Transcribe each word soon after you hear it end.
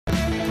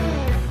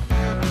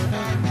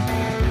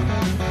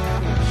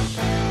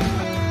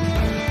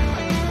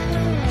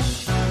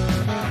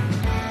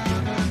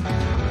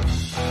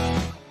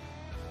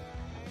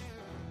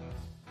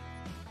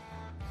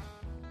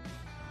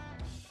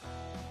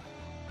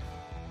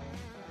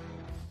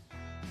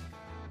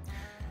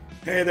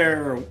Hey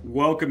there,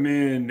 welcome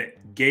in.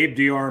 Gabe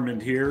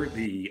DeArmond here,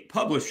 the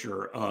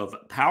publisher of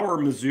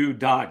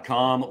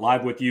PowerMizzou.com,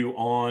 live with you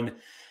on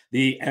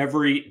the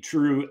Every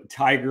True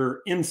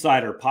Tiger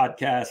Insider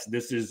podcast.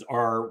 This is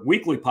our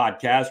weekly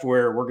podcast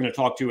where we're going to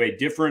talk to a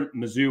different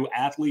Mizzou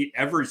athlete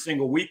every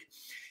single week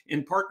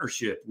in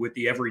partnership with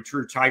the Every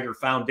True Tiger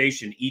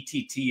Foundation.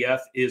 ETTF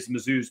is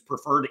Mizzou's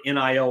preferred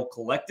NIL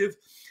collective.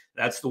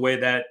 That's the way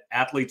that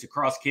athletes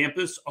across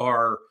campus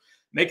are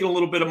making a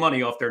little bit of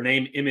money off their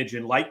name, image,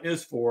 and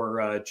likeness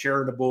for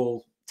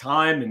charitable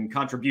time and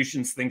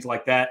contributions, things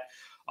like that.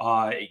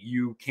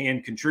 You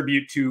can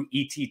contribute to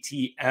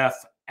ETTF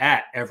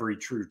at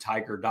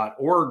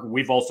everytruetiger.org.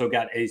 We've also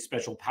got a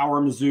special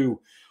Power Mizzou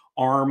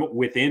arm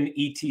within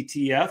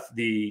ETTF.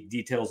 The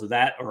details of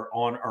that are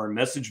on our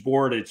message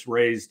board. It's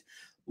raised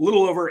a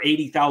little over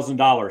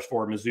 $80,000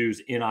 for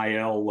Mizzou's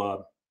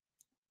NIL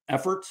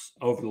efforts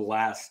over the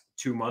last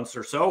 2 months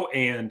or so.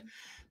 And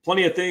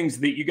plenty of things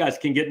that you guys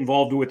can get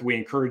involved with. We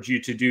encourage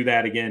you to do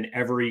that. Again,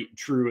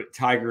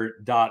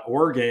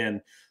 everytruetiger.org.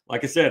 And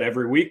like I said,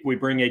 every week we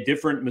bring a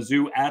different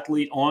Mizzou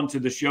athlete onto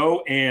the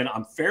show. And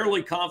I'm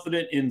fairly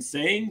confident in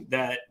saying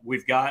that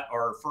we've got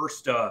our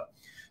first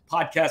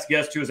podcast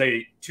guest who is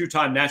a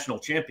two-time national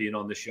champion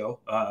on the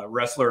show,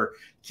 wrestler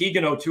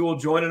Keegan O'Toole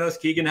joining us.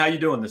 Keegan, how you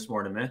doing this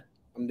morning, man?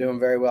 I'm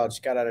doing very well.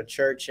 Just got out of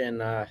church and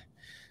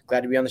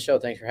glad to be on the show.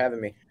 Thanks for having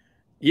me.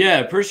 Yeah,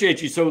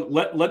 appreciate you. So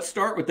let's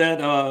start with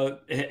that.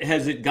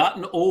 Has it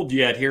gotten old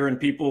yet hearing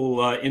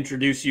people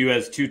introduce you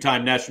as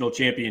two-time national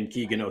champion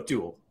Keegan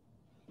O'Toole?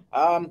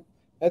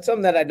 That's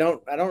something that I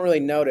don't really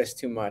notice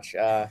too much.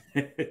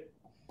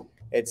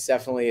 It's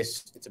definitely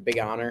it's a big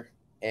honor,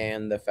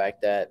 and the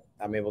fact that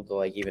I'm able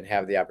to even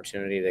have the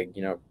opportunity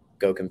to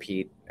go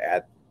compete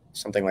at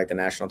something like the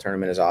national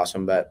tournament is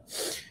awesome. But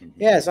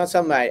yeah, it's not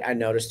something I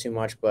notice too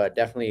much, but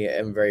definitely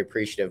am very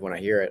appreciative when I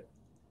hear it.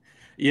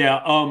 Yeah,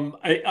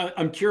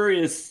 I'm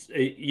curious.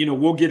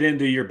 We'll get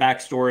into your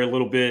backstory a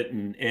little bit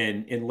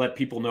and let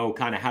people know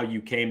kind of how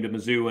you came to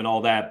Mizzou and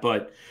all that.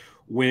 But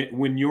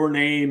when your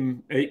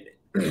name,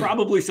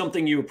 probably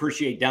something you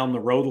appreciate down the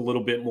road a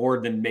little bit more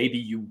than maybe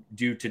you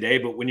do today.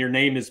 But when your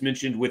name is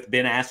mentioned with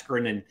Ben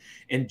Askren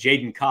and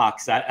Jaden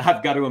Cox,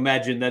 I've got to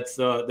imagine that's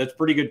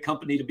pretty good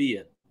company to be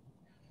in.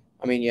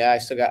 I mean, yeah, I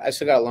still got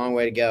a long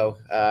way to go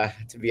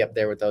to be up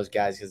there with those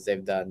guys because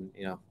they've done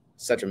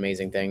such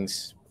amazing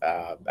things.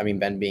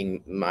 Ben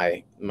being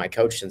my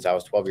coach since I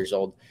was 12 years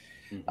old.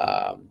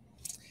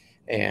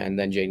 And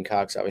then Jaden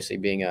Cox, obviously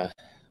being a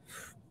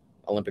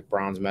Olympic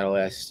bronze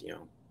medalist,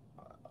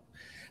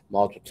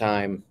 multiple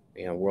time,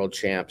 world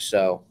champ.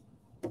 So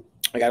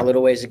I got a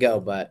little ways to go,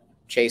 but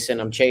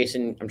I'm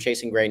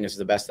chasing greatness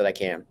the best that I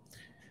can.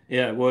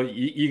 Yeah, well,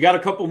 you got a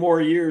couple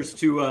more years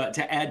to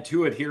add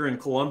to it here in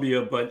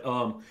Columbia, but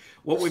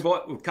what we've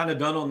kind of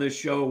done on this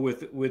show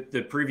with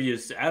the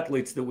previous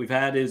athletes that we've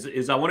had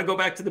is I want to go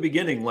back to the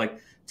beginning. Like,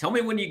 tell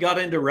me when you got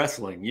into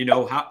wrestling.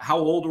 How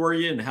old were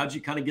you, and how'd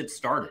you kind of get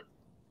started?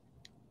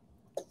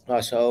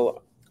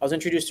 So I was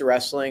introduced to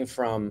wrestling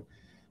from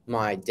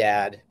my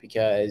dad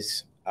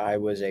because I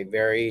was a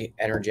very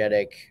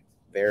energetic,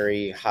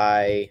 very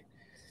high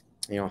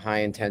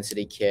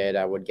intensity kid.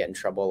 I would get in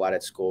trouble a lot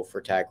at school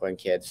for tackling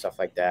kids, stuff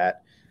like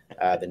that.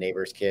 The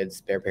neighbors'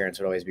 kids, their parents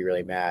would always be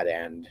really mad.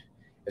 And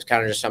it was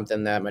kind of just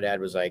something that my dad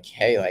was like,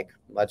 hey,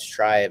 let's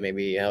try it.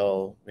 Maybe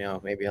he'll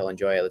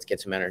enjoy it. Let's get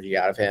some energy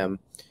out of him.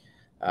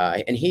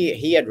 And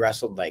he had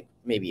wrestled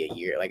maybe a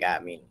year,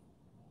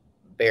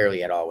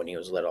 barely at all when he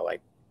was little.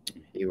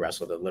 He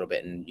wrestled a little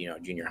bit in,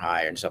 junior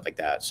high and stuff like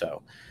that.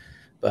 So,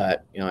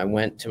 but, I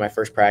went to my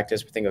first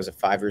practice, I think I was at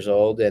 5 years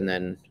old, and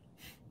then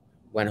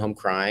went home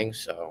crying.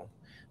 So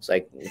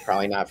it's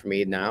probably not for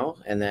me now.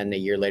 And then a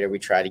year later we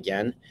tried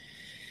again.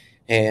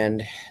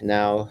 And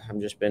now I'm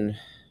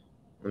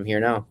here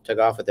now. Took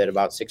off with it.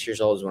 About 6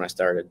 years old is when I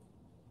started.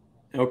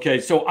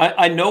 Okay. So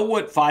I know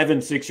what 5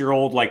 and 6 year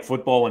old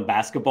football and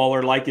basketball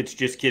are like. It's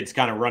just kids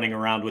kind of running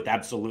around with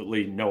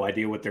absolutely no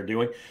idea what they're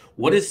doing.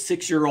 What is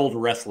 6-year-old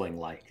wrestling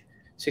like?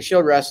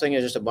 6-year-old wrestling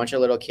is just a bunch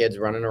of little kids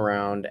running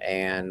around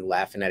and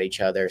laughing at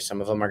each other.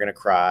 Some of them are going to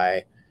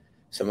cry.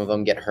 Some of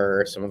them get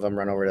hurt. Some of them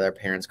run over to their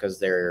parents because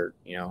they're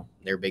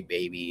big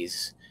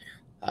babies.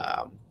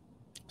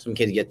 Some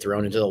kids get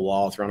thrown into the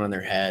wall, thrown on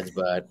their heads.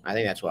 But I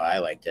think that's what I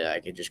liked.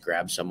 I could just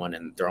grab someone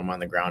and throw them on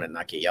the ground and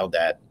not get yelled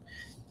at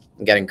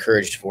and get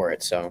encouraged for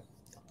it. So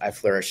I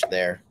flourished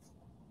there.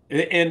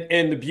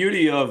 And the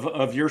beauty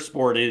of your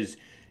sport is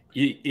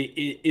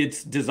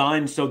it's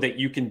designed so that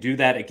you can do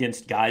that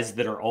against guys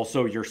that are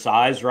also your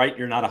size, right?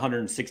 You're not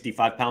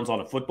 165 pounds on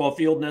a football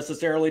field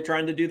necessarily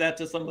trying to do that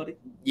to somebody.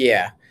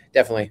 Yeah,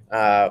 definitely.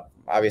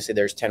 Obviously,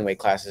 there's 10 weight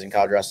classes in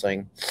college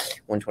wrestling,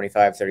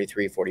 125,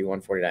 33,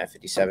 41, 49,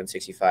 57,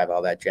 65,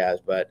 all that jazz.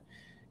 But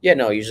yeah,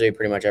 no, usually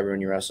pretty much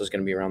everyone you wrestle is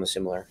going to be around the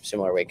similar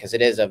weight because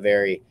it is a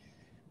very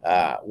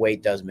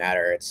weight does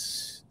matter.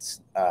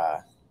 It's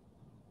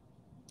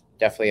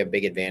definitely a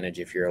big advantage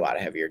if you're a lot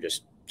heavier,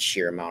 just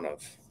sheer amount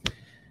of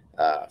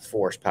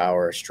force,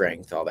 power,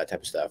 strength, all that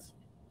type of stuff.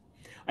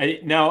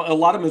 Now, a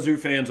lot of Mizzou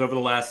fans over the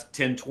last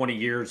 10, 20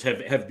 years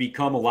have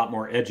become a lot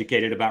more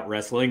educated about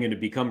wrestling and have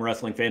become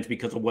wrestling fans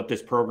because of what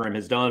this program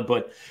has done.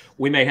 But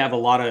we may have a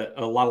lot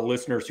of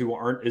listeners who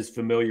aren't as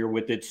familiar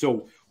with it.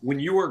 So when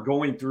you were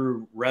going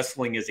through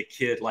wrestling as a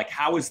kid, like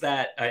how is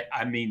that?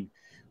 I mean,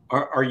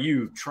 are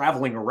you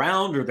traveling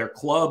around? Are there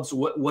clubs?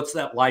 What's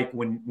that like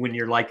when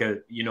you're like a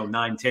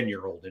 9,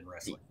 10-year-old in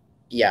wrestling?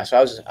 Yeah,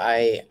 so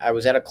I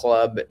was at a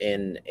club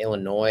in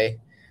Illinois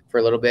for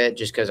a little bit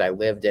just because I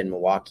lived in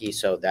Milwaukee,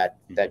 so that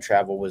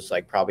travel was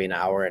like probably an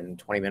hour and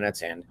 20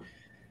 minutes, and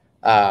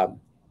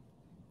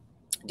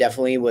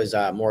definitely was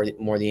more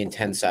the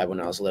intense side when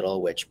I was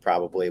little, which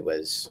probably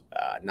was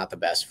not the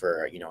best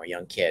for a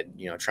young kid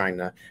trying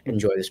to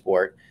enjoy the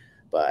sport,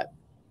 but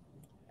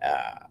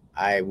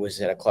I was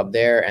at a club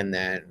there, and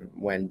then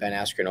when Ben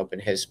Askren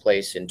opened his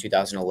place in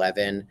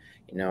 2011,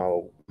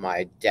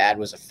 my dad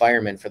was a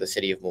fireman for the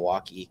city of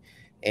Milwaukee,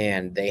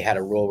 and they had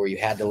a rule where you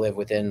had to live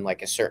within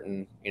like a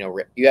certain,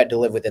 you had to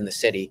live within the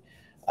city.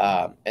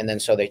 And then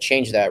so they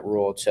changed that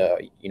rule to,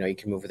 you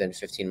can move within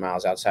 15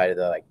 miles outside of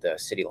the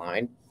city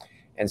line.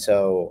 And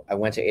so I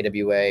went to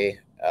AWA,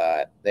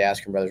 the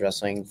Askren Brothers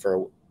Wrestling,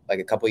 for like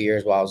a couple of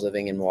years while I was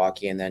living in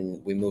Milwaukee, and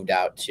then we moved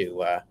out to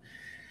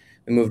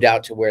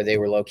where they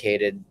were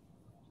located,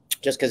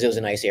 just because it was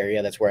a nice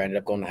area. That's where I ended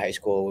up going to high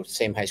school,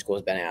 same high school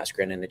as Ben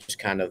Askren, and it just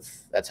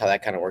that's how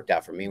that kind of worked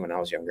out for me when I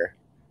was younger.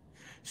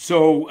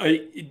 So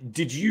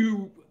did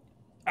you?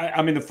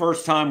 I mean, the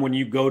first time when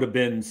you go to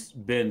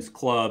Ben's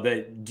club,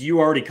 do you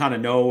already kind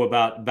of know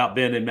about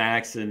Ben and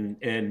Max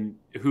and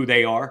who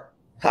they are?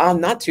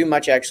 Not too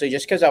much, actually,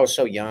 just because I was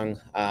so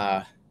young.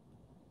 I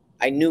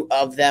knew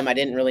of them. I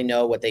didn't really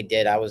know what they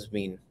did. I was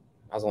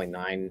only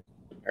 9,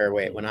 or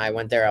wait, when I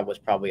went there, I was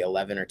probably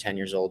 11 or 10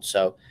 years old.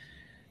 So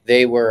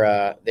they were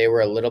a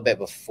little bit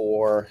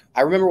before.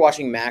 I remember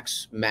watching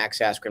Max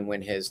Askren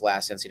win his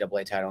last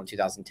NCAA title in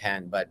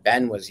 2010. But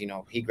Ben was,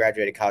 he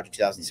graduated college in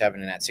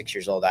 2007, and at 6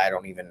 years old,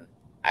 all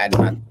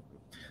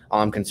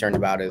I'm concerned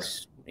about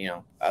is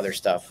other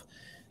stuff.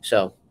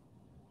 So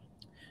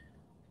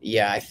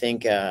yeah, I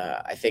think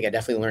I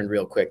definitely learned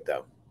real quick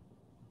though.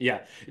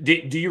 Yeah. Do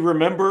you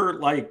remember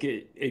like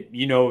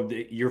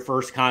your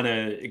first kind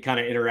of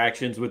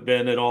interactions with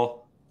Ben at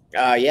all?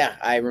 Yeah,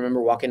 I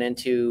remember walking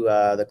into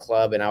the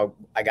club, and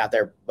I got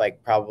there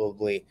like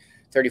probably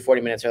 30,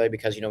 40 minutes early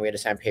because, we had to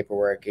sign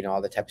paperwork,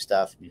 all the type of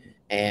stuff. Mm-hmm.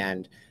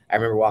 And I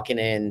remember walking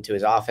into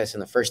his office,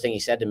 and the first thing he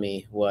said to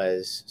me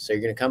was, "So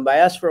you're going to come by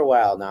us for a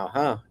while now,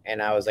 huh?"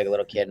 And I was like a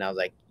little kid, and I was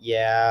like,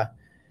 "Yeah."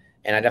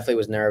 And I definitely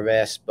was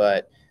nervous,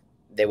 but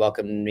they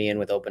welcomed me in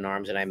with open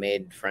arms, and I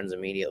made friends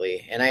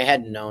immediately. And I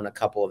had known a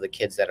couple of the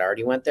kids that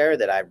already went there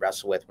that I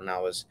wrestled with when I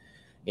was,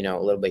 a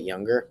little bit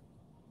younger.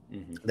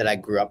 Mm-hmm. That I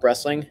grew up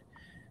wrestling,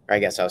 or I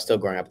guess I was still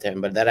growing up to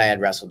him, but that I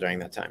had wrestled during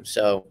that time.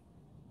 So,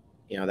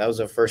 that was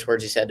the first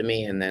words he said to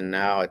me. And then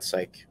now it's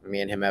like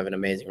me and him have an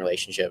amazing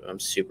relationship. I'm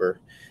super,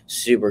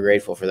 super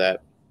grateful for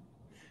that.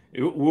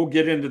 We'll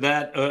get into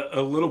that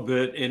a little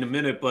bit in a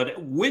minute,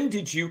 but when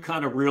did you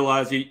kind of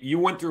realize you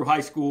went through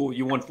high school,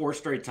 you won 4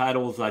 straight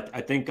titles.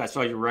 I think I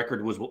saw your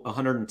record was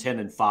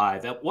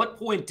 110-5. At what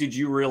point did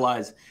you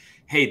realize,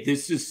 hey,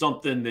 this is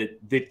something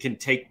that can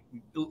take,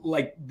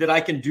 like, that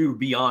I can do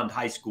beyond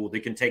high school,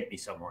 that can take me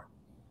somewhere?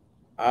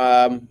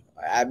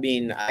 I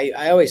mean,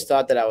 I always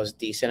thought that I was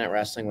decent at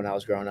wrestling when I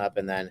was growing up,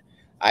 and then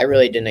I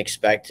really didn't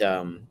expect,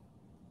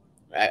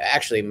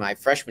 actually my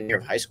freshman year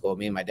of high school,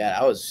 me and my dad,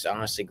 I was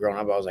honestly growing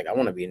up, I was like, I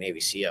want to be a Navy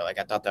SEAL. Like,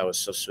 I thought that was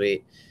so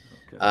sweet.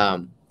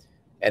 Okay.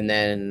 And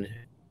then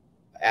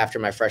after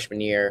my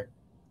freshman year,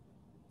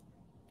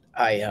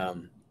 I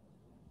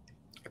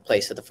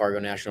placed at the Fargo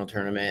National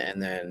Tournament, and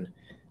then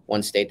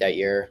won state that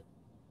year,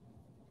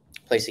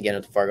 placed again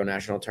at the Fargo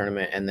National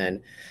Tournament. And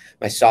then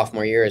my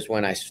sophomore year is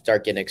when I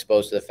start getting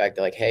exposed to the fact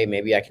that, like, hey,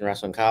 maybe I can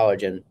wrestle in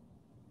college. And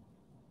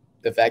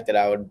the fact that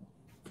I would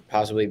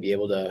possibly be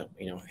able to,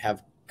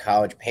 have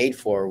college paid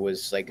for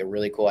was like a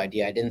really cool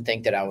idea. I didn't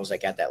think that I was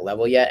like at that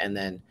level yet. And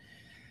then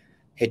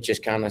it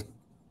just kind of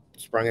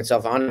sprung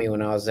itself on me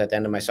when I was at the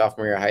end of my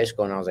sophomore year of high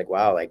school. And I was like,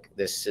 wow, like,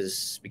 this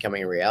is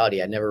becoming a reality.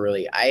 I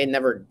had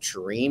never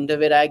dreamed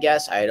of it, I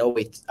guess. I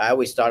always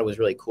thought it was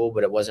really cool,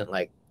 but it wasn't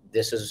like,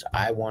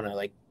 I want to,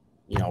 like,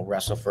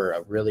 wrestle for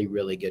a really,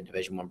 really good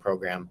Division I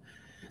program.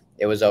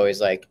 It was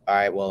always like, all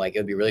right, well, like, it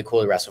would be really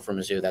cool to wrestle for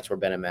Mizzou. That's where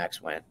Ben and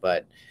Max went.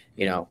 But,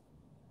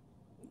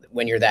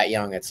 when you're that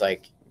young, it's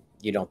like,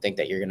 you don't think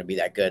that you're going to be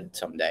that good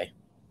someday.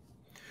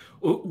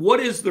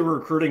 What is the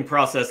recruiting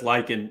process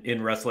like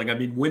in wrestling? I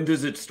mean, when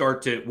did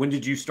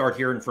you start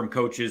hearing from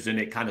coaches and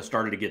it kind of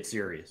started to get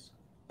serious?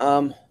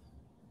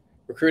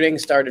 Recruiting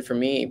started for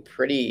me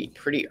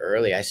pretty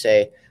early. I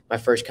say my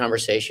first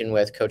conversation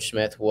with Coach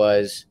Smith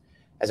was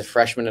as a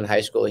freshman in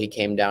high school. He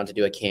came down to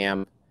do a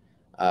camp.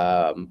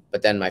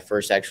 But then my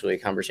first actually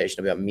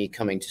conversation about me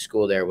coming to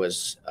school there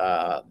was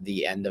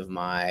the end of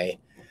my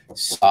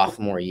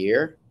sophomore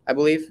year, I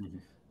believe. Mm-hmm.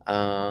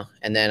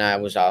 And then I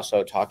was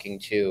also talking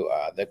to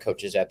the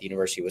coaches at the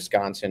University of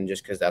Wisconsin,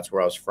 just because that's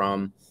where I was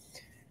from.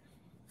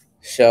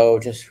 So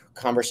just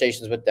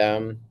conversations with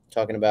them.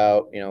 talking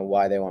about,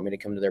 why they want me to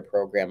come to their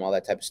program, all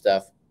that type of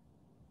stuff.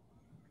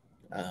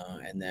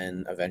 And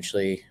then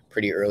eventually,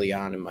 pretty early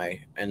on in my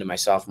end of my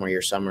sophomore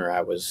year summer,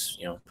 I was,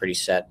 pretty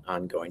set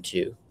on going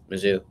to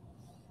Mizzou.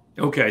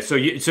 Okay, so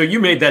you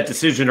made that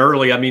decision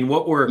early. I mean,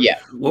 what were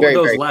very,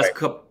 those very last quick.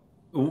 couple?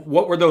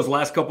 What were those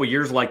last couple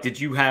years like? Did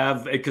you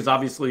have, because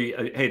obviously,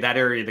 hey, that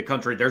area of the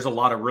country, there's a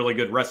lot of really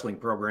good wrestling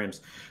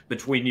programs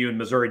between you and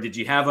Missouri. Did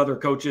you have other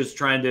coaches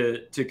trying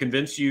to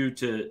convince you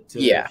to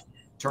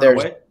turn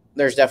away?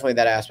 There's definitely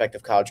that aspect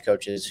of college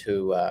coaches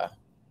who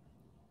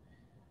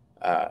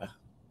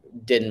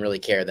didn't really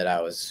care that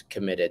I was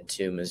committed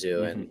to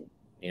Mizzou, and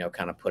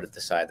kind of put it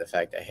aside the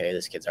fact that, hey,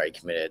 this kid's already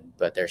committed,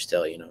 but they're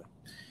still,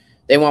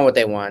 they want what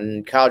they want.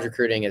 And college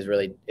recruiting is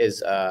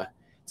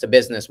it's a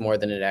business more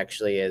than it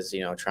actually is,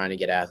 trying to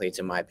get athletes.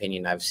 In my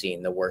opinion, I've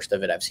seen the worst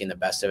of it. I've seen the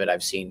best of it.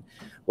 I've seen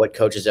what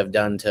coaches have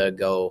done to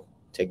go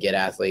to get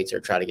athletes or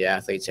try to get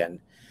athletes. And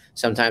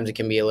sometimes it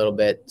can be a little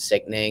bit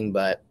sickening,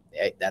 but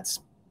that's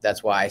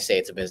why I say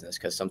it's a business,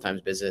 because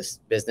sometimes business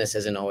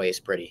isn't always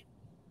pretty.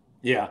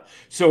 Yeah.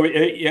 So,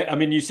 I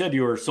mean, you said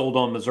you were sold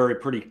on Missouri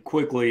pretty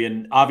quickly,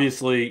 and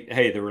obviously,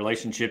 hey, the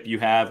relationship you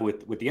have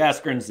with the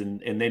Askrens,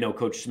 and they know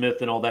Coach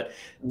Smith and all that.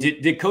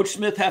 Did Coach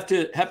Smith have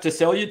to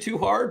sell you too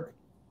hard?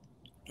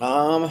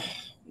 No.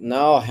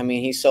 I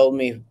mean, he sold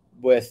me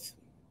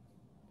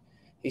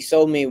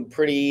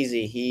pretty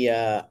easy.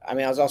 I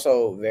was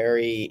also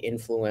very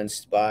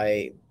influenced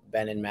by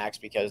Ben and Max,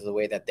 because the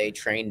way that they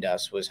trained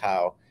us was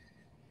how,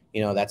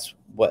 that's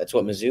what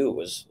Mizzou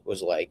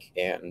was like.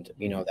 And,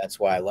 that's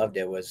why I loved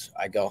it. Was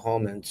I go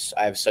home and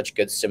I have such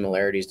good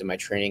similarities to my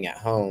training at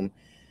home,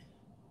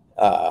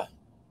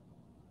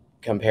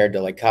 compared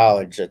to like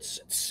college.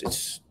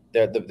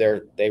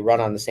 They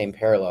run on the same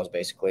parallels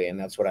basically. And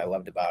that's what I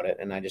loved about it.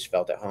 And I just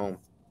felt at home.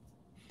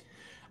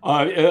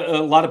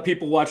 A lot of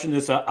people watching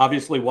this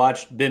obviously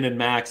watched Ben and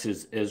Max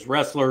as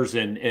wrestlers,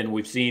 and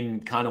we've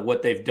seen kind of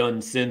what they've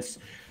done since.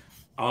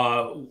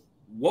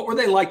 What were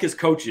they like as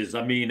coaches?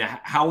 I mean,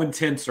 how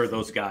intense are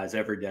those guys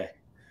every day?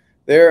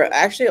 They're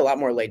actually a lot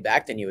more laid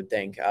back than you would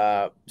think.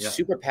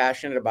 Super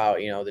passionate about,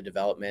 the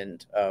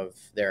development of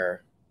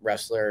their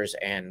wrestlers,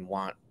 and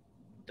want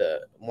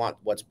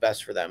what's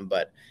best for them.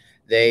 But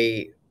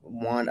they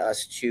want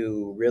us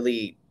to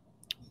really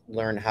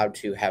learn how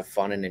to have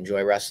fun and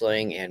enjoy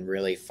wrestling, and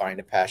really find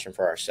a passion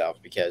for ourselves,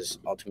 because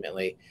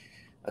ultimately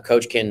a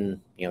coach can,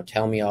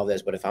 tell me all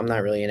this, but if I'm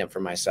not really in it for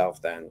myself,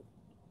 then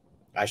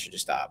I should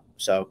just stop.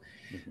 So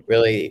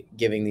really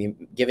giving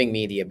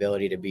me the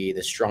ability to be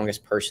the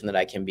strongest person that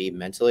I can be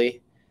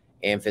mentally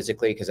and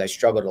physically, because I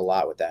struggled a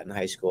lot with that in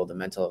high school, the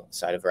mental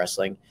side of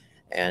wrestling.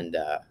 And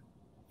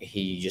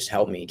he just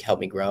helped me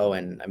grow.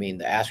 And I mean,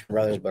 the Askren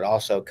brothers, but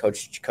also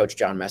Coach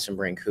John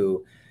Messenbrink,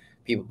 who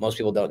most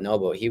people don't know,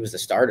 but he was the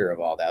starter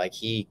of all that. Like,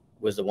 he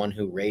was the one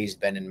who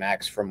raised Ben and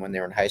Max from when they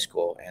were in high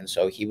school. And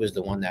so he was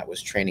the one that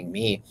was training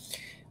me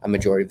a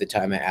majority of the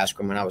time at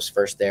Askren when I was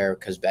first there,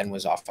 because Ben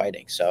was off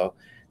fighting. So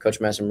Coach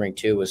Messenbrink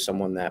too was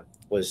someone that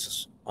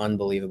was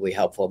unbelievably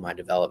helpful in my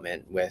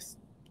development,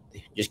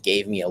 just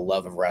gave me a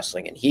love of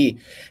wrestling. And he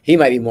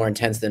might be more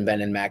intense than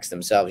Ben and Max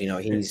themselves.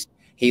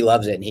 He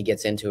loves it and he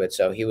gets into it.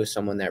 So he was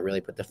someone that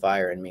really put the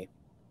fire in me.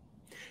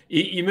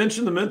 You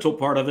mentioned the mental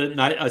part of it,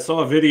 and I saw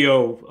a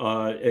video,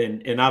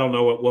 and I don't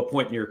know at what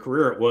point in your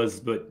career it was,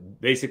 but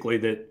basically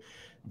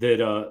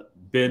that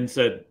Ben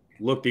said,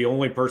 "Look, the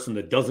only person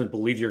that doesn't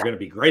believe you're going to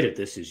be great at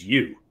this is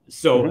you."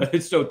 So,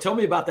 so tell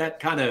me about that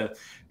kind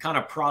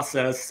of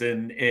process,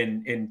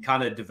 and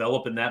kind of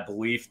developing that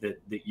belief that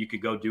you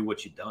could go do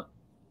what you've done.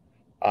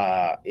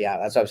 Yeah,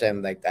 that's what I'm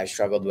saying. Like, I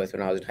struggled with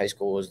when I was in high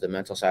school was the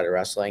mental side of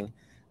wrestling.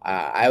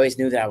 I always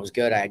knew that I was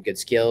good. I had good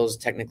skills.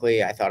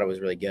 Technically, I thought I was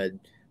really good,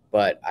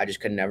 but I just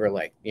could never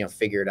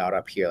figure it out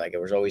up here. Like,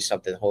 it was always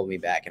something holding me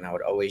back, and I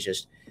would always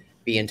just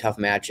be in tough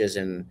matches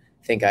and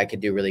think I could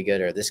do really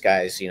good, or this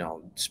guy's,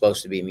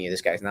 supposed to beat me.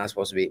 This guy's not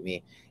supposed to beat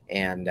me.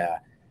 And,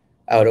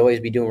 I would always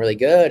be doing really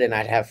good, and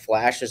I'd have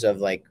flashes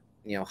of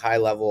high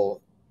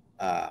level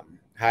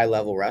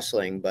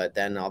wrestling, but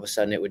then all of a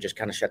sudden it would just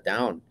kind of shut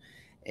down.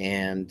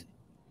 And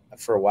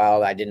for a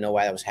while, I didn't know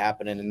why that was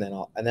happening. And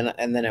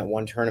then at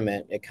one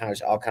tournament, it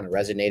all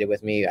resonated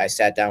with me. I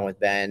sat down with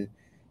Ben,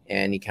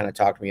 and he kind of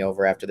talked me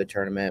over after the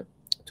tournament,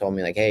 told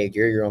me, like, "Hey,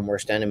 you're your own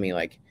worst enemy.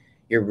 Like,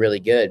 you're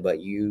really good, but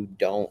you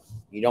don't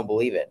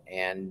believe it.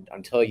 And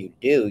until you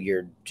do,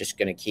 you're just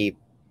going to keep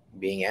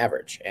being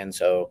average." And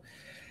so,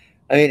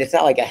 I mean, it's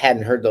not like I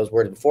hadn't heard those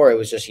words before. It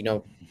was just,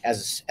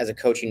 as a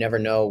coach, you never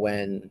know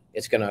when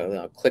it's going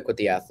to click with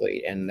the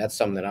athlete. And that's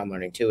something that I'm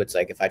learning too. It's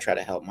like, if I try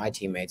to help my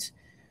teammates,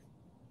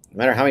 no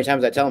matter how many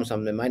times I tell them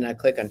something, it might not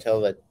click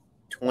until the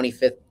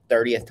 25th,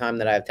 30th time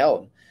that I tell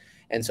them.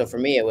 And so for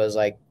me, it was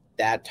like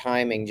that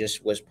timing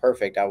just was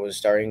perfect. I was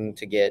starting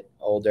to get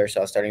older, so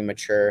I was starting to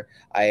mature.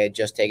 I had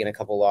just taken a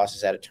couple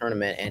losses at a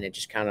tournament, and it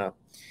just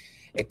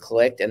it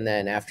clicked. And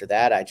then after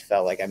that, I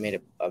felt like I made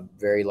a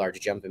very large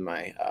jump in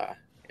my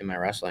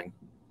wrestling.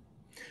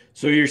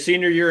 So your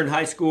senior year in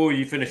high school,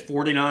 you finish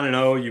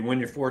 49-0, you win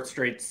your fourth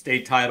straight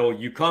state title.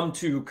 You come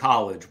to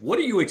college. What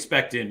are you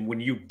expecting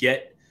when you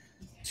get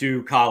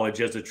to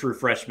college as a true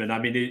freshman? I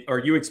mean, are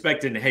you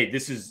expecting, hey,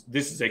 this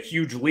is a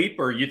huge leap,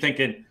 or are you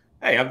thinking,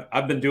 hey,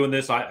 I've been doing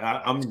this.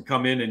 I'm gonna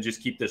come in and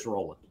just keep this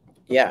rolling?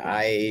 Yeah,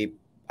 I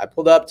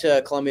pulled up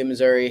to Columbia,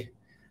 Missouri,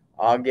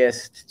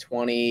 August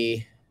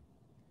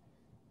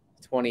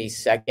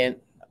 22nd,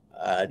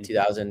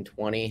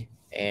 2020,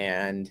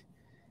 and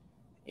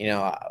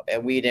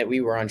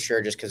we were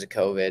unsure just because of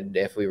COVID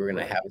if we were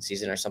going to have a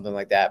season or something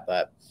like that.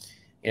 But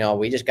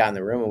we just got in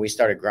the room and we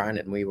started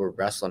grinding. And we were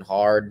wrestling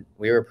hard.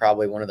 We were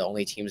probably one of the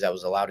only teams that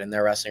was allowed in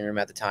their wrestling room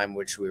at the time,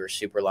 which we were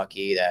super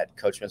lucky that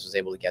Coach Smith was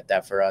able to get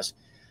that for us.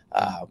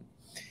 I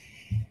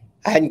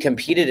hadn't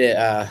competed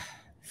it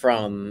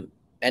from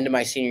end of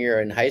my senior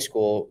year in high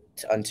school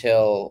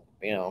until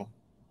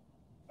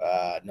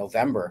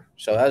November.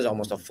 So that was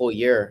almost a full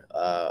year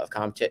of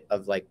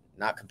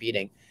not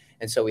competing.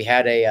 And so we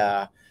had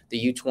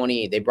the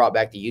U20. They brought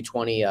back the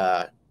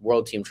U20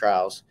 World Team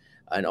Trials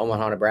in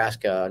Omaha,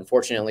 Nebraska.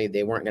 Unfortunately,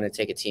 they weren't going to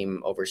take a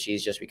team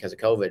overseas just because of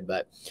COVID.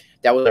 But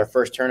that was our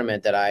first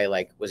tournament that I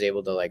was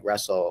able to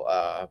wrestle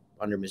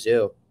under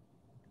Mizzou,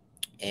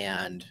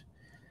 and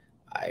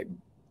I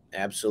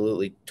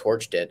absolutely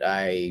torched it.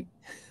 I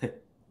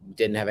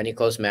didn't have any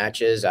close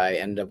matches. I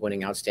ended up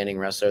winning Outstanding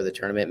Wrestler of the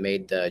tournament,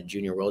 made the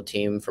junior world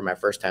team for my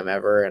first time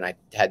ever, and I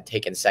had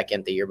taken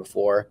second the year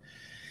before.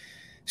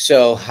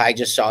 So I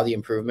just saw the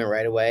improvement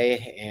right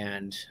away,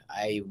 and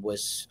I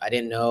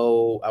wasn't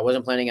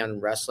planning on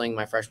wrestling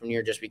my freshman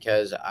year just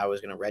because I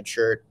was going to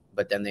redshirt,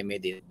 but then they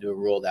made the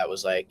rule that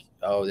was like,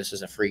 oh, this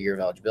is a free year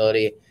of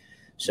eligibility.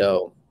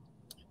 So,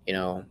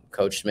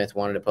 Coach Smith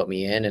wanted to put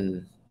me in,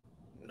 and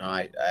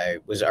I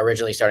was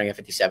originally starting at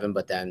 57,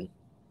 but then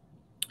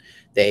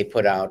they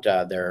put out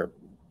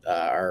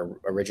our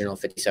original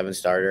 57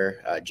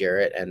 starter,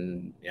 Jarrett,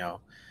 and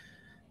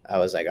I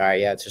was like, all right,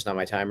 yeah, it's just not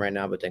my time right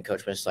now. But then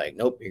Coach Smith's like,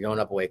 nope, you're going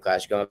up a weight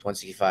class. You're going up to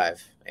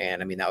 165.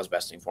 And I mean, that was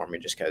best thing for me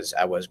just because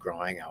I was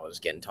growing. I was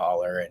getting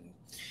taller and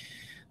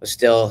was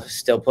still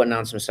putting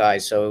on some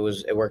size. So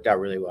it worked out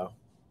really well.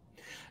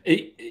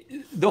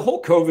 The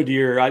whole COVID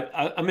year,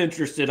 I'm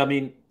interested. I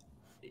mean,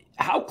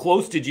 how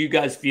close did you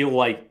guys feel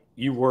like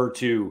you were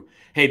to,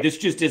 hey, this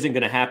just isn't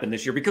going to happen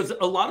this year? Because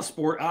a lot of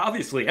sport,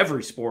 obviously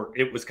every sport,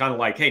 it was kind of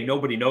like, hey,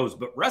 nobody knows.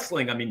 But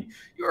wrestling, I mean,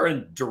 you're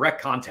in direct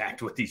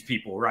contact with these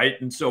people, right?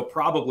 And so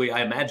probably,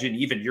 I imagine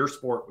even your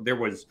sport, there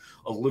was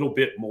a little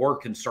bit more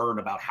concern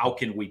about how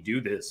can we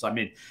do this? I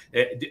mean,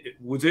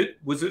 was it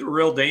a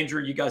real danger?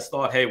 You guys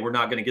thought, hey, we're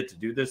not going to get to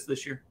do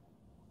this year?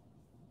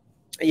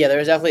 Yeah, there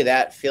was definitely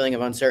that feeling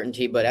of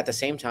uncertainty. But at the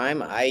same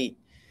time, I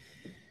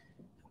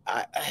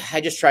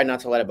just tried not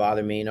to let it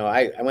bother me.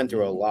 I went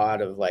through a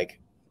lot of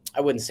I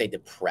wouldn't say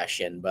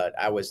depression, but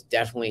I was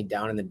definitely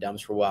down in the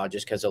dumps for a while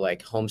just because of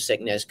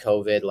homesickness,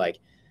 COVID.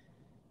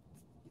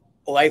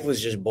 Life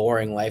was just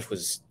boring. Life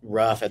was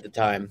rough at the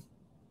time.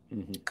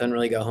 Mm-hmm. Couldn't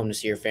really go home to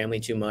see your family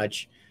too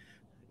much.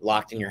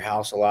 Locked in your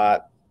house a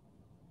lot.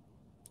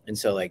 And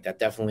so that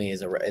definitely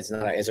is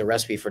a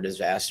recipe for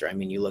disaster. I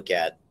mean,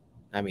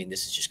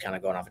 this is just kind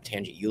of going off a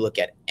tangent. You look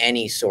at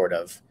any sort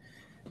of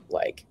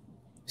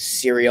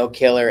serial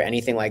killer,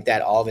 anything like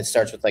that, all of it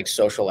starts with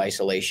social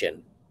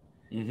isolation.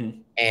 Mm-hmm.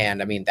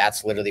 And I mean,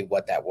 that's literally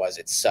what that was.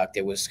 It sucked.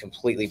 It was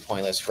completely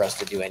pointless for us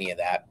to do any of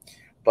that,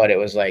 but it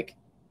was I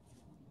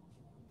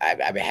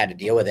had to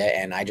deal with it.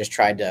 And I just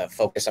tried to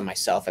focus on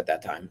myself at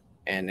that time.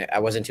 And I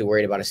wasn't too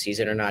worried about a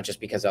season or not, just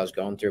because I was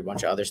going through a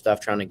bunch of other stuff,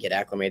 trying to get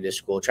acclimated to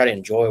school, try to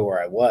enjoy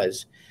where I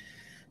was.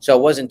 So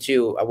I wasn't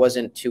too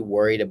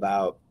worried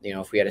about,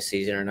 if we had a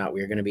season or not.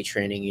 We were going to be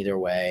training either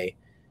way.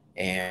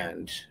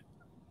 And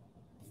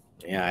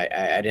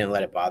yeah, I didn't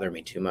let it bother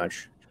me too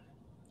much.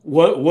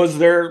 What was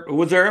there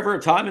ever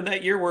a time in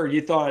that year where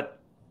you thought,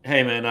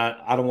 hey man,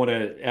 I want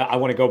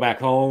to go back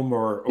home,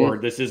 or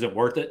this isn't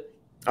worth it?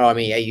 Oh, I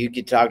mean, yeah, you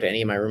could talk to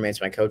any of my roommates,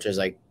 my coaches,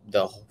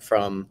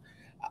 from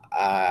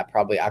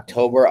probably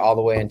October all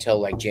the way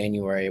until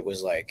January. It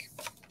was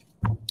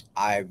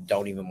I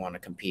don't even want to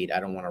compete. I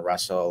don't want to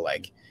wrestle.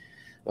 I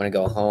want to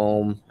go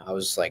home. I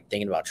was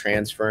thinking about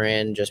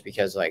transferring just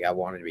because I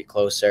wanted to be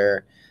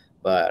closer.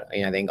 But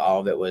I think all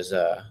of it was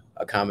a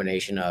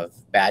combination of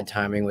bad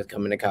timing with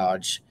coming to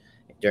college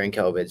during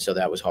COVID. So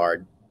that was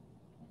hard.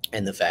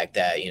 And the fact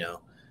that,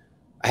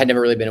 I had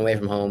never really been away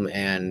from home,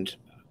 and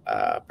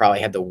probably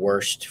had the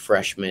worst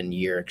freshman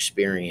year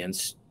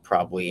experience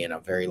probably in a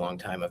very long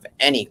time of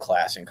any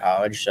class in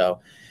college. So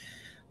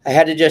I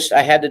had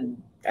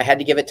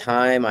to give it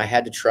time. I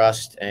had to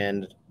trust.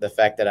 And the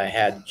fact that I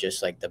had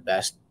just the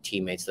best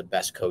teammates, the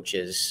best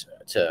coaches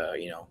to,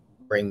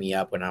 bring me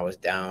up when I was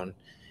down,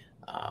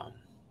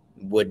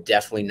 would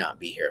definitely not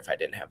be here if I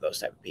didn't have those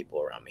type of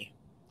people around me.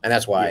 And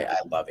that's why I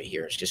love it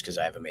here. It's just because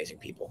I have amazing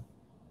people.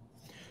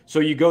 So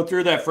you go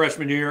through that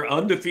freshman year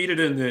undefeated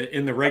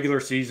in the regular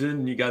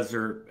season. You guys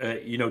are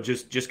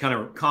just kind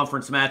of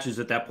conference matches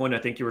at that point. I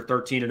think you were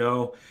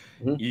 13-0.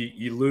 Mhm.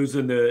 You lose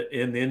in the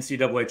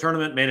NCAA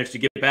tournament, managed to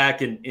get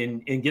back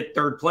and get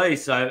third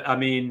place. I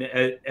mean,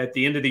 at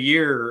the end of the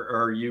year,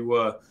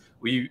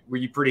 were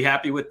you pretty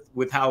happy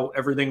with how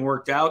everything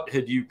worked out?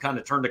 Had you kind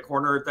of turned a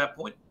corner at that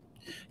point?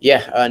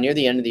 Yeah, near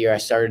the end of the year, I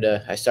started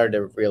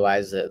to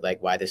realize that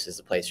like why this is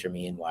the place for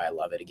me and why I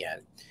love it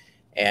again.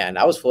 And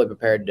I was fully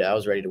prepared. I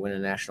was ready to win a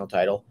national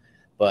title,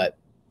 but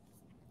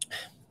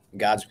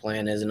God's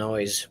plan isn't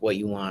always what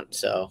you want.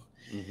 So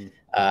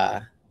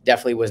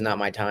definitely was not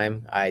my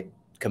time. I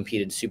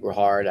competed super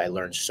hard. I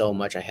learned so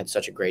much. I had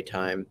such a great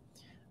time.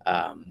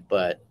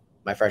 But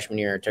my freshman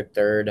year, I took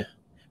third.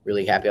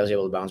 Really happy I was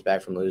able to bounce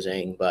back from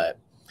losing, but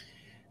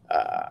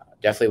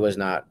definitely was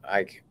not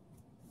like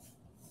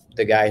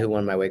the guy who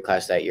won my weight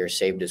class that year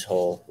saved his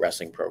whole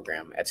wrestling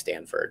program at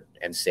Stanford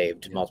and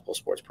saved multiple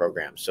sports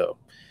programs. So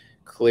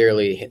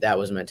clearly that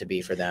was meant to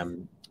be for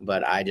them,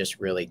 but I just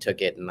really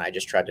took it and I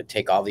just tried to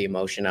take all the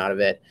emotion out of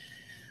it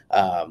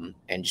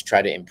and just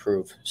try to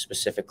improve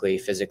specifically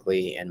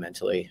physically and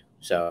mentally.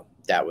 So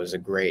that was a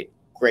great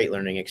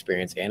learning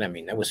experience. And I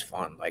mean, it was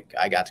fun. Like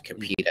I got to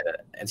compete at an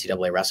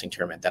NCAA wrestling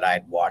tournament that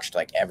I'd watched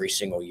like every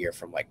single year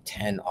from like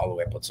 10 all the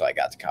way up until I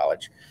got to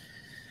college.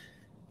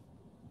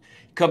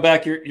 Come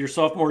back your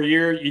sophomore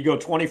year, you go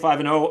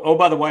 25-0. Oh,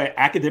 by the way,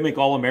 academic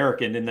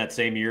All-American in that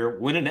same year,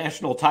 win a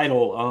national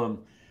title.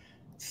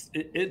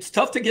 It's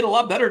tough to get a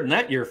lot better than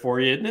that year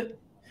for you, isn't it?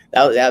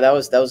 That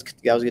was a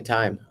good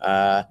time.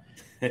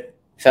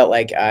 Felt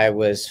like I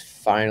was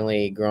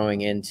finally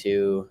growing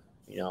into,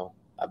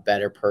 a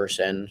better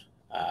person,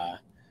 a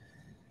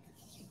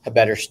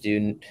better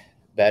student,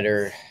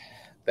 better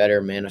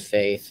man of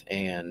faith,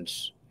 and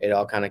it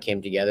all kind of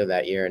came together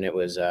that year. And it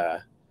was,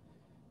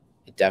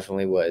 it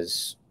definitely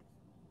was.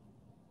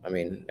 I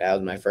mean, that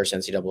was my first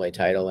NCAA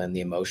title, and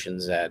the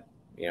emotions that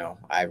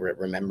I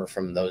remember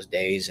from those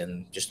days,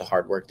 and just the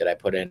hard work that I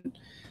put in.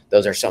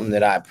 Those are something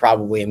that I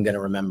probably am going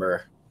to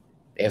remember,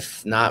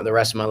 if not the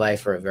rest of my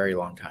life, for a very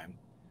long time.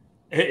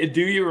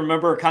 Do you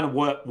remember kind of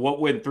what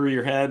went through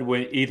your head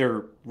when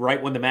either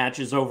right when the match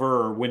is over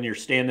or when you're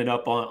standing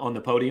up on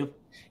the podium?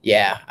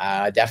 Yeah,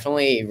 I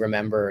definitely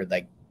remember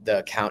like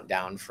the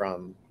countdown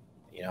from,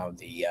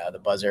 the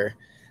buzzer.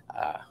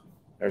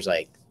 There's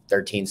like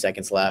 13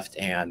 seconds left,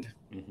 and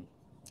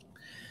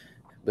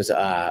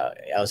I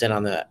was in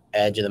on the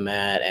edge of the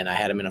mat, and I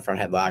had him in a front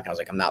headlock. I was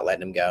like, I'm not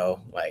letting him go.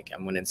 Like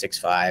I'm winning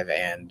 6-5,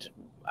 and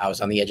I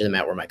was on the edge of the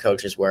mat where my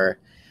coaches were.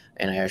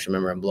 And I just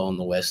remember him blowing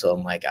the whistle,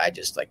 and like I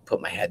just like put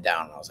my head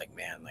down, and I was like,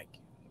 man, like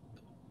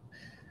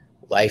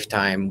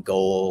lifetime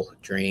goal,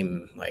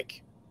 dream,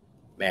 like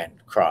man,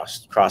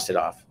 crossed it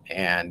off.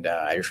 And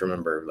I just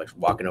remember like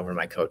walking over to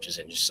my coaches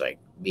and just like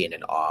being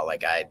in awe.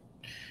 Like I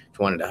just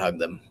wanted to hug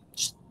them,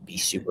 just be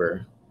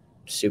super,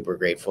 super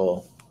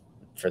grateful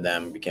for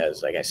them,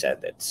 because like I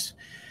said, it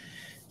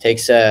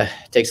takes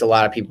a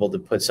lot of people to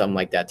put something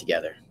like that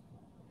together.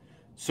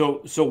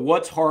 So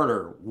what's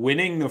harder,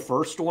 winning the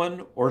first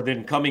one or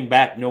then coming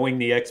back knowing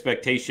the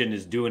expectation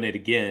is doing it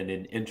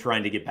again and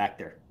trying to get back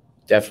there?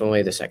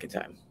 Definitely the second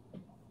time.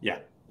 Yeah.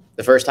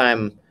 The first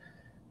time,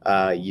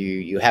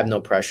 you have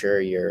no pressure.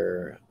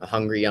 You're a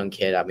hungry young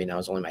kid. I mean, I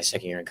was only my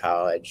second year in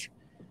college.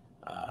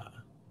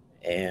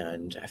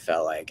 And I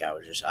felt like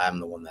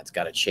I'm the one that's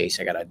got to chase.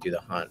 I got to do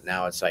the hunt.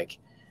 Now it's like,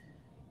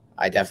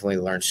 I definitely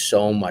learned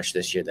so much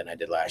this year than I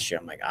did last year.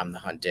 I'm like, I'm the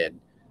hunted.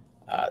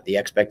 The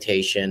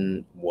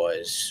expectation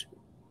was,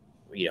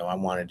 I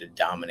wanted to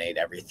dominate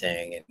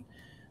everything, and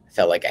I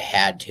felt like I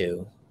had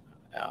to.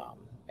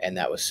 And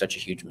that was such a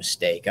huge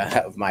mistake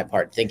of my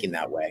part, thinking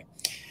that way.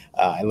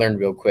 I learned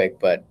real quick,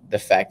 but the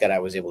fact that I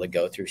was able to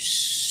go through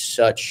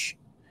such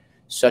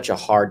a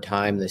hard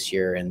time this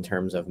year in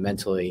terms of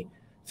mentally,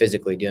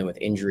 physically, dealing with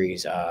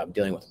injuries,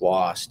 dealing with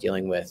loss,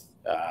 dealing with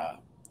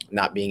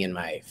not being in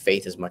my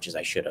faith as much as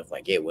I should have.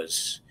 Like it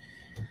was,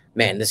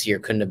 man, this year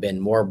couldn't have been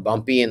more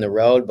bumpy in the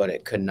road, but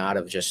it could not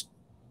have just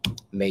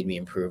made me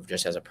improve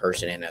just as a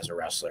person and as a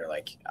wrestler.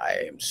 Like I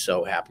am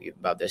so happy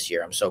about this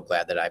year. I'm so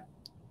glad that I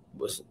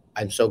lost.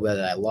 I'm so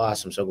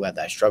glad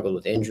that I struggled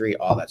with injury,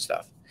 all that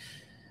stuff.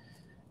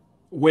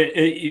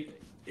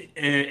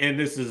 And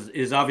this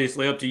is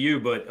obviously up to you,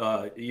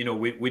 but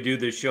we do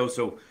this show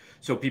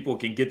so people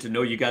can get to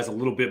know you guys a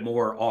little bit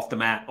more off the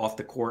mat, off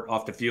the court,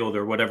 off the field,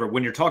 or whatever.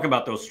 When you're talking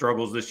about those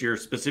struggles this year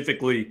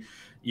specifically,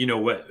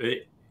 what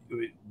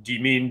do you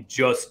mean?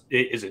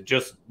 Is it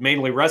just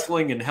mainly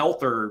wrestling and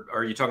health, or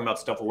are you talking about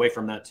stuff away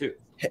from that too?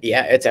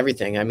 Yeah, it's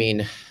everything. I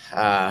mean,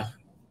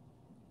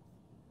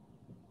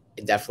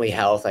 definitely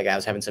health. Like I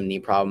was having some knee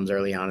problems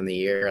early on in the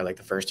year. Like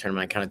the first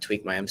tournament, I kind of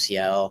tweaked my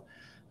MCL.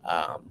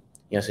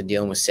 So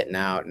dealing with sitting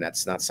out, and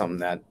that's not something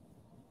that,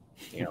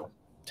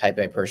 type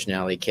A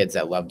personality kids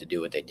that love to do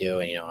what they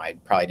do. And, I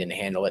probably didn't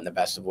handle it in the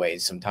best of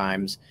ways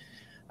sometimes,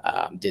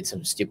 did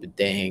some stupid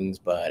things,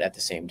 but at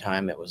the same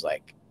time, it was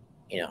like,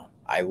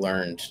 I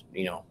learned,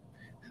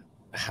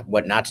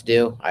 what not to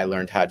do. I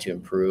learned how to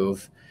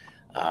improve.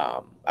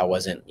 I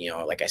wasn't,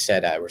 like I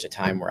said, there was a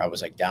time where I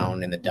was like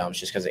down in the dumps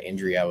just because of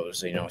injury. I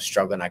was,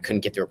 struggling. I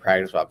couldn't get through a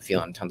practice without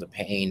feeling tons of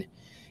pain.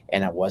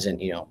 And I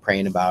wasn't,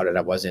 praying about it.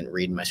 I wasn't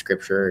reading my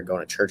scripture or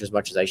going to church as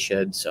much as I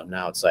should. So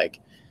now it's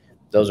like,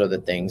 those are the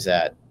things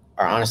that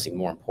are honestly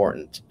more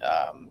important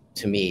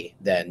to me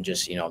than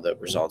just, the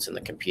results in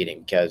the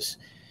competing, because,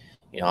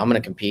 I'm going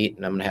to compete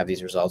and I'm going to have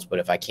these results. But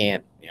if I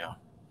can't,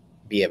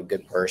 be a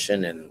good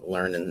person and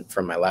learn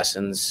from my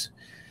lessons,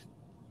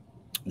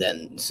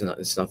 then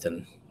it's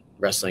nothing.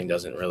 Wrestling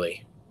doesn't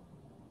really,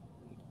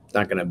 it's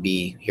not going to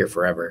be here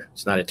forever.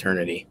 It's not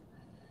eternity.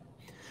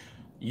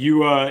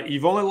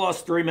 You've only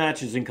lost 3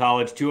 matches in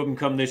college. 2 of them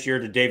come this year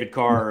to David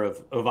Carr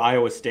of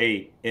Iowa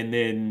State. And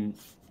then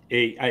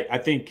I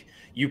think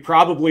you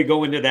probably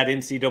go into that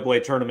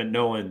NCAA tournament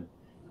knowing,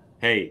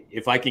 hey,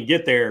 if I can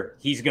get there,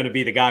 he's going to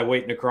be the guy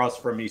waiting across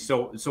from me.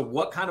 So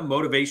what kind of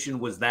motivation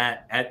was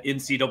that at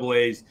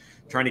NCAA's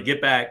trying to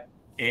get back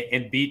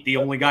and beat the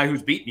only guy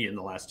who's beaten you in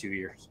the last 2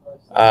 years?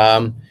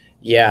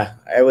 Yeah,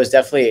 it was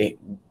definitely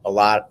a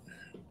lot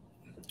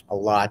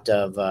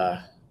of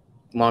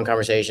long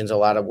conversations, a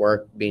lot of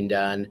work being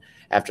done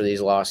after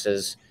these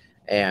losses.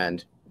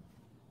 And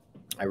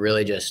I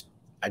really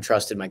I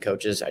trusted my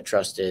coaches. I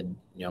trusted,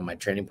 my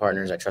training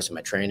partners. I trusted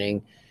my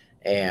training.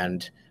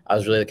 And I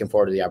was really looking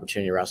forward to the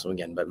opportunity to wrestle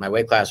again. But my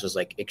weight class was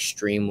like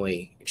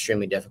extremely,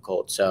 extremely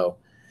difficult. So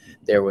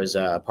there was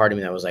a part of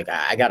me that was like,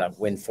 I got to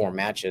win 4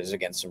 matches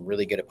against some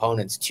really good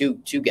opponents to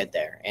get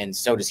there. And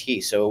so does he.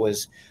 So it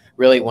was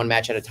really one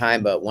match at a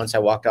time. But once I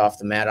walked off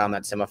the mat on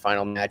that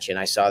semifinal match and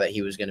I saw that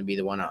he was going to be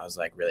the one, I was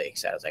like really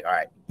excited. I was like, all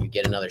right, you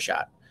get another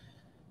shot.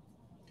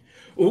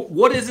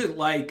 What is it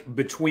like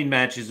between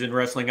matches in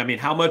wrestling? I mean,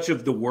 how much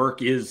of the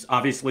work is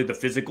obviously the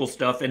physical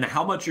stuff, and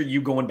how much are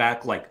you going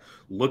back, like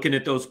looking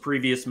at those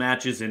previous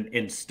matches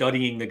and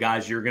studying the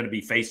guys you're going to be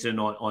facing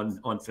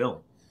on film?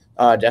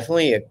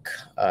 Definitely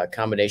a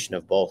combination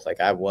of both. Like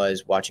I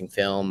was watching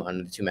film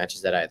on the 2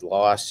 matches that I had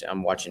lost.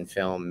 I'm watching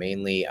film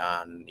mainly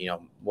on,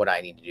 what I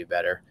need to do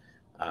better.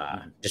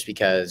 Just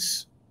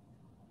because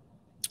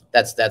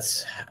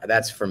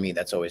that's for me,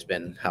 that's always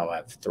been how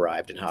I've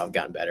thrived and how I've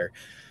gotten better.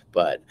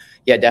 But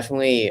yeah,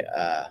 definitely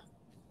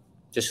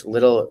just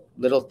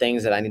little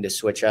things that I need to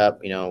switch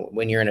up.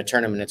 When you're in a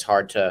tournament, it's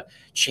hard to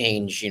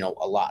change, a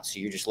lot. So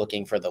you're just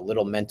looking for the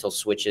little mental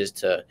switches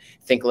to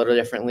think a little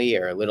differently,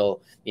 or a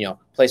little,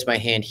 place my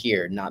hand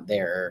here, not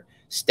there, or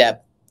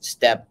step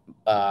to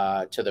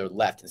the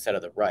left instead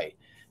of the right.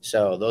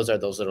 So those are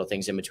those little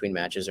things in between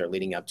matches or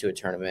leading up to a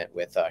tournament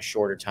with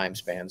shorter time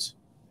spans.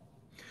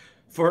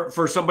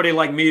 For somebody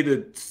like me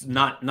that's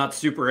not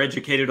super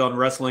educated on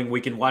wrestling,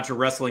 we can watch a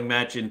wrestling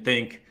match and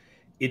think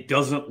it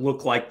doesn't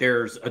look like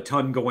there's a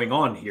ton going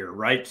on here,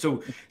 right?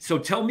 So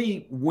tell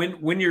me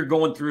when you're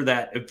going through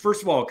that,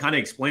 first of all, kind of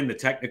explain the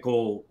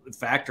technical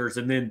factors,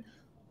 and then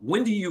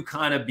when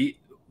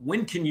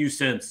can you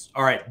sense,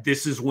 all right,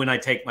 this is when I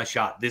take my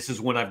shot, this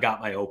is when I've got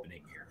my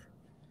opening here?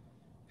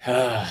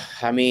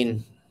 I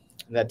mean,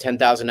 that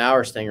 10,000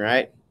 hours thing,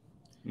 right?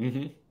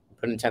 Mm-hmm.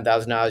 Put in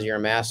 10,000 hours, you're a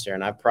master,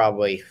 and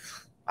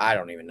I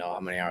don't even know how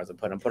many hours I'm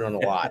putting on a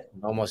lot.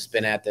 Almost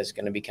been at this,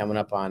 going to be coming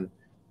up on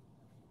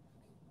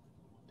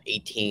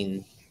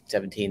 18,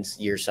 17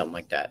 years, something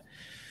like that.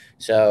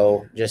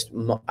 So just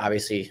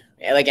obviously,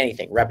 like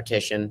anything,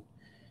 repetition,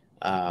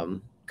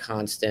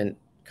 constant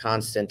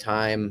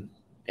time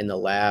in the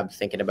lab,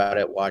 thinking about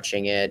it,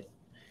 watching it,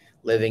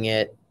 living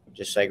it,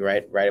 just like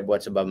right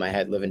what's above my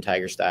head, living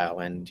Tiger style.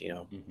 And,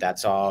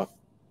 that's all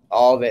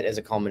of it is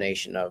a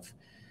culmination of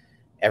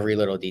every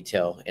little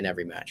detail in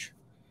every match.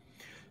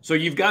 So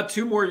you've got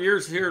 2 more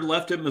years here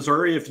left at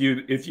Missouri if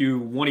you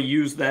want to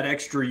use that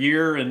extra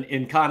year,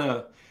 and kind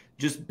of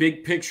just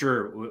big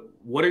picture,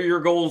 what are your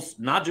goals,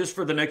 not just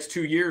for the next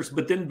 2 years,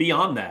 but then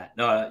beyond that,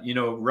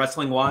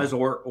 wrestling wise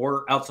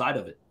or outside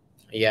of it?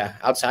 Yeah,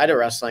 outside of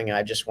wrestling,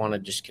 I just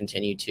want to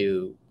continue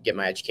to get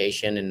my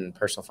education in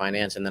personal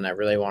finance, and then I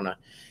really want to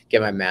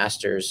get my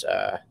master's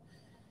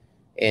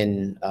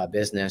in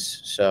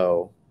business.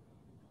 So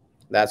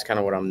that's kind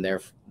of what I'm there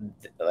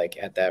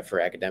for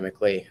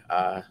academically.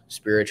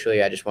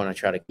 Spiritually, I just want to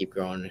try to keep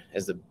growing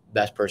as the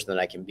best person that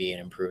I can be and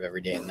improve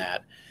every day in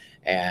that.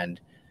 And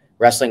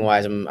wrestling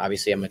wise, I'm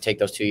going to take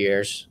those 2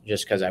 years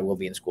just because I will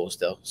be in school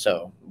still.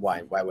 So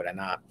why would I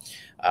not?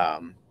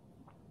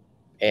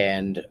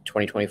 And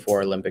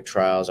 2024 Olympic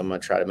trials, I'm going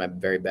to try my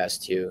very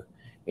best to,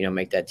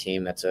 make that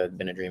team. That's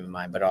been a dream of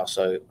mine, but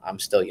also I'm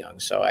still young.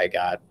 So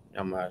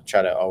I'm going to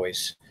try to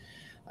always,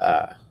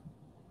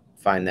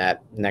 find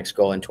that next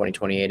goal in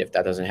 2028 if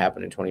that doesn't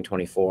happen in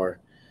 2024.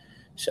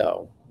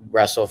 So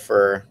wrestle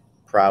for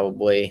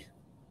probably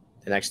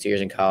the next 2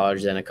 years in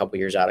college, then a couple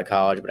years out of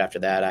college. But after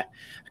that,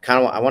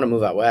 I want to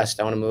move out west.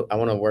 I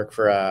want to work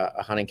for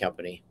a hunting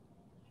company.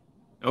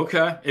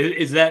 Okay.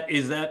 Is that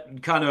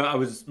kind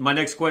of, my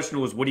next question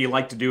was, what do you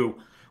like to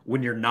do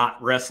when you're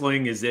not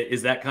wrestling? Is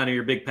that kind of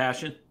your big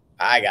passion?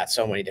 I got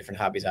so many different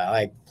hobbies. I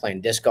like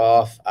playing disc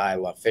golf. I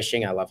love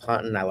fishing. I love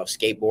hunting. I love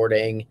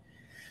skateboarding.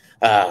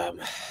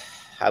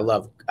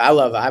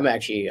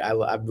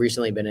 I've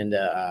recently been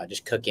into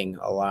just cooking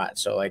a lot.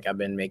 So like I've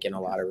been making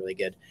a lot of really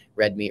good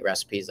red meat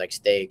recipes like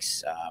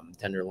steaks,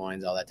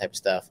 tenderloins, all that type of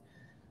stuff.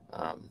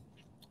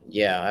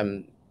 Yeah,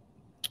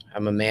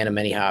 I'm a man of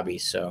many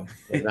hobbies, so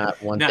there's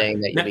not one thing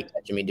that you'll be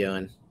catching me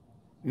doing.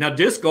 Now,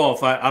 disc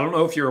golf, I don't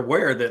know if you're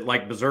aware that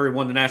like Missouri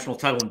won the national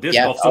title in disc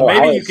golf, so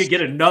maybe you could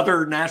get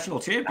another national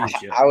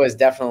championship. I was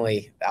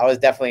definitely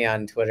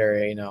on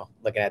Twitter,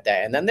 looking at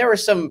that. And then there were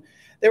some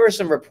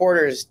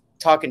reporters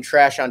talking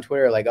trash on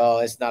Twitter, like, oh,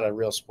 it's not a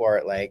real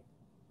sport. Like,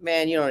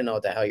 man, you don't know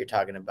what the hell you're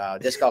talking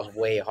about. Disc golf's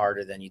way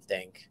harder than you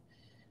think.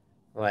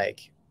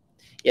 Like,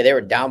 yeah, they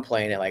were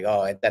downplaying it, like,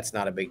 oh, that's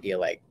not a big deal.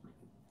 Like,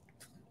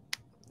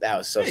 that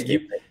was so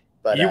stupid.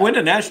 But you win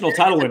a national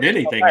title in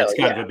anything, it's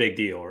kind of a big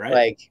deal, right?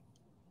 Like,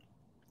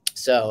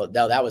 so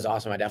no, that was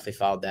awesome. I definitely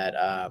followed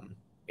that.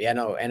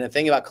 And the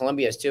thing about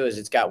Columbia too is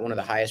it's got one of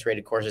the highest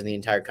rated courses in the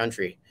entire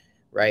country,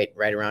 right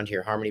around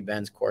here, Harmony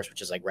Bend's course,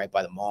 which is like right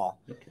by the mall.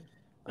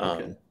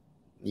 Okay.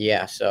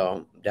 Yeah,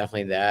 so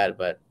definitely that.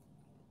 But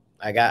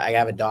I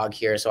have a dog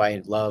here, so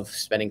I love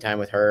spending time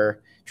with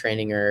her,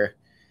 training her.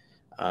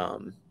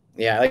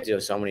 Yeah, I like to do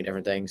so many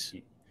different things.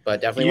 But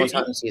definitely once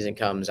hunting season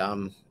comes,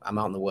 I'm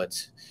out in the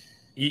woods.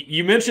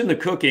 You mentioned the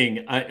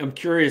cooking. I'm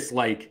curious,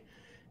 like,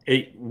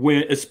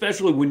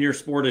 especially when your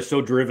sport is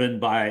so driven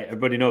by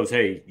everybody knows,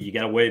 hey, you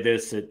got to weigh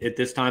this at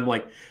this time.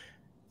 Like,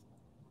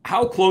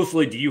 how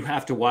closely do you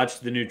have to watch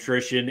the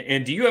nutrition?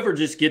 And do you ever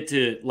just get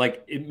to,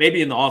 like,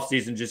 maybe in the off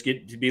season, just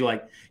get to be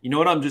like, you know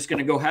what, I'm just going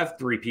to go have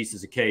 3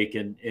 pieces of cake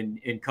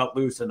and cut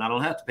loose, and I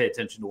don't have to pay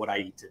attention to what I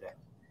eat today.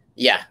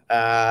 Yeah.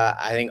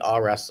 I think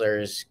all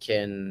wrestlers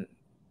can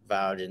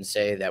vouch and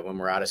say that when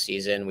we're out of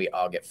season, we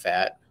all get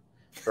fat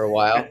for a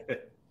while.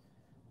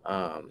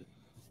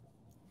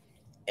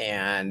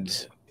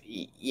 And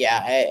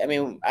yeah, I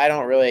mean, I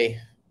don't really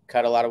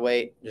cut a lot of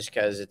weight just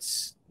because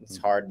it's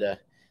hard to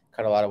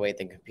cut a lot of weight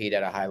and compete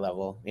at a high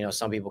level.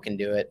 Some people can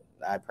do it.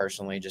 I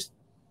personally it's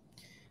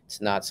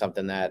not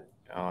something that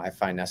I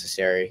find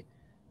necessary.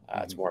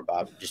 It's more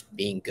about just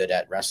being good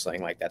at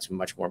wrestling. Like that's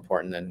much more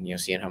important than,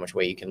 seeing how much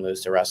weight you can lose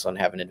to wrestle and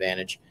have an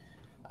advantage.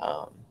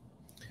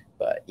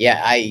 But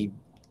yeah, I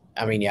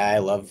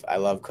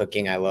love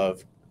cooking. I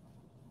love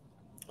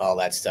all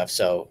that stuff.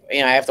 So, I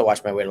have to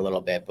watch my weight a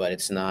little bit, but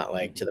it's not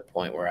like to the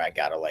point where I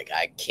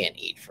can't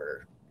eat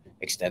for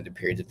extended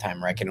periods of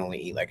time, where I can only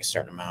eat like a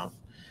certain amount.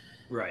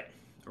 Right.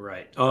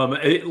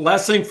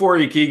 Last thing for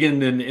you,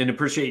 Keegan, and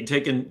appreciate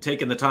you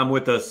taking the time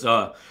with us.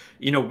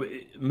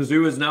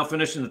 Mizzou is now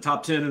finished in the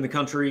top 10 in the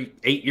country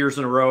 8 years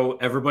in a row.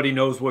 Everybody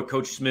knows what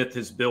Coach Smith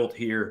has built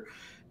here.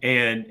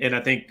 And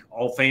I think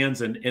all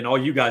fans and all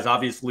you guys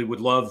obviously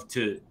would love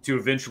to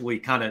eventually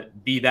kind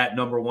of be that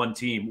 #1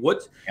 team.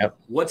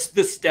 What's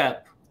the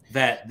step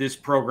that this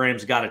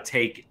program's got to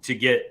take to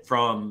get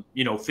from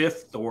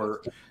 5th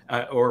or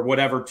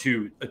whatever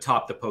to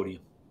atop the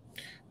podium?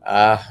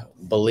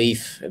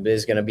 Belief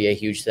is going to be a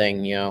huge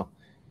thing.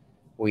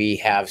 We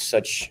have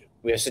such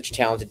a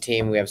talented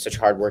team. We have such a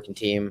hardworking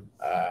team.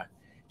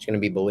 It's going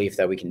to be belief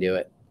that we can do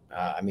it.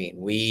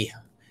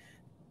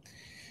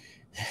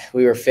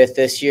 We were 5th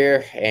this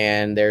year,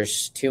 and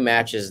there's 2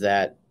 matches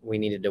that we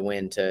needed to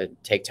win to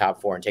take top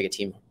 4 and take a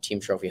team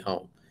trophy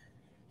home.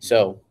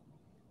 So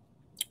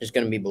there's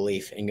going to be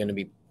belief and going to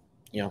be,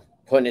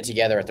 putting it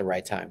together at the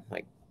right time.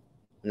 Like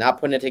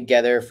not putting it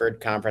together for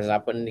conference,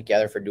 not putting it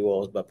together for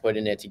duels, but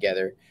putting it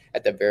together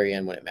at the very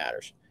end when it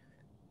matters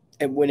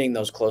and winning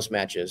those close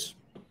matches.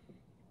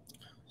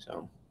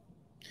 So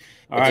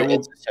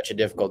it's such a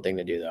difficult thing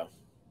to do, though.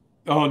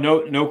 Oh,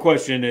 no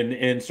question.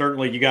 And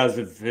certainly you guys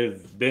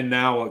have been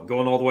now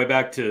going all the way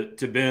back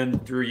to Ben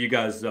through you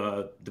guys,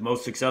 the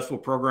most successful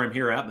program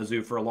here at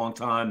Mizzou for a long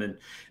time. And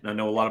I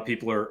know a lot of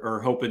people are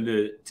hoping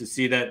to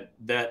see that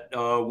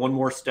one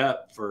more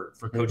step for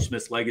Coach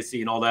Smith's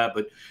legacy and all that.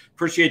 But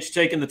appreciate you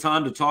taking the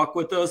time to talk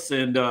with us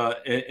and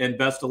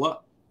best of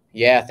luck.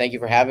 Yeah, thank you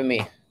for having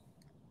me.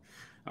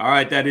 All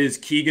right, that is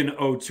Keegan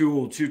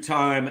O'Toole,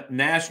 2-time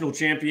national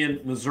champion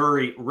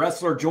Missouri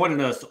wrestler,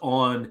 joining us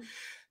on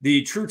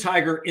the True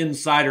Tiger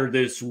Insider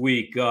this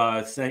week.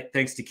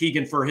 Thanks to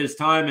Keegan for his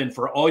time, and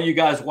for all you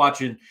guys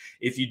watching.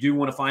 If you do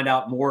want to find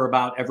out more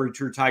about Every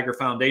True Tiger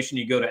Foundation,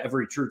 you go to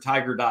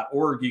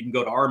everytruetiger.org. You can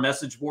go to our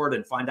message board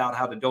and find out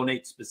how to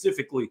donate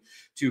specifically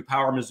to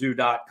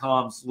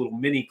PowerMizzou.com's little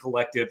mini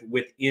collective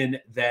within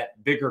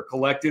that bigger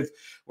collective.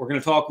 We're going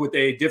to talk with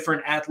a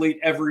different athlete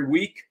every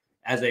week.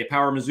 As a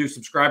Power Mizzou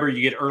subscriber,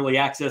 you get early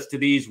access to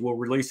these. We'll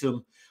release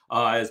them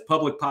as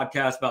public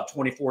podcasts about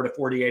 24 to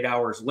 48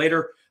 hours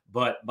later.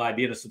 But by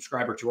being a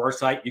subscriber to our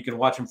site, you can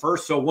watch them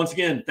first. So once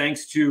again,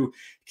 thanks to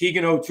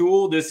Keegan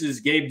O'Toole. This is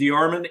Gabe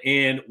DeArmond,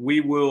 and we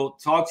will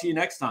talk to you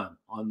next time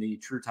on the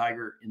True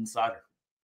Tiger Insider.